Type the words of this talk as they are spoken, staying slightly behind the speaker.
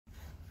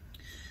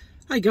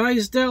Hi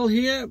guys, Del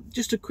here.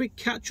 Just a quick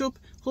catch up.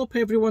 Hope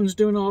everyone's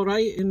doing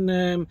alright in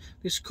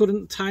this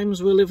current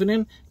times we're living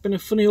in. It's been a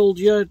funny old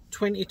year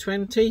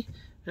 2020.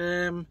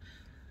 I'm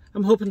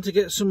hoping to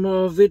get some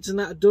more vids and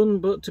that done,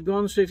 but to be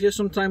honest with you,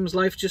 sometimes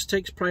life just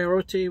takes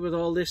priority with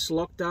all this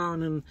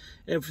lockdown and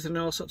everything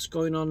else that's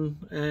going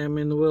on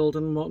in the world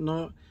and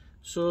whatnot.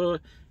 So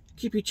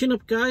keep your chin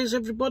up guys,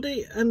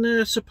 everybody,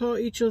 and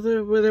support each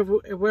other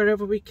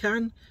wherever we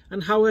can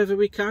and however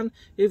we can,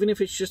 even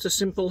if it's just a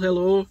simple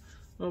hello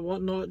or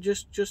whatnot.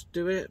 Just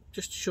do it.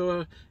 Just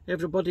show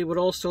everybody we're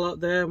all still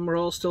out there and we're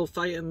all still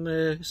fighting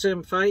the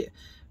same fight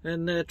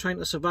and trying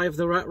to survive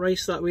the rat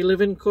race that we live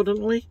in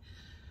currently.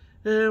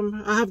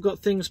 I have got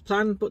things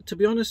planned, but to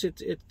be honest,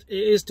 it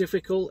is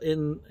difficult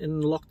in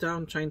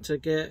lockdown trying to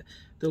get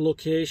the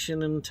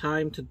location and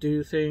time to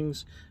do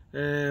things.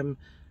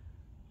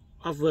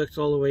 I've worked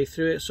all the way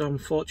through it, so I'm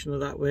fortunate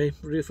that way.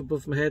 Roof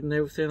above my head and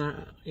everything.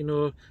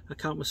 I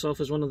count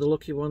myself as one of the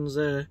lucky ones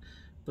there.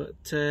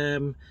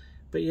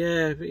 But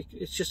yeah,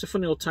 it's just a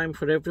funny old time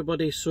for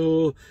everybody.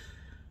 So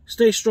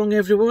stay strong,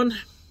 everyone.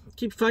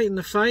 Keep fighting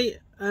the fight,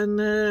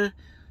 and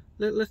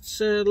let's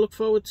look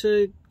forward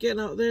to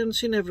getting out there and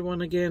seeing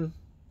everyone again.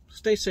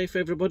 Stay safe,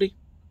 everybody.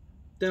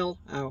 Del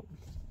out.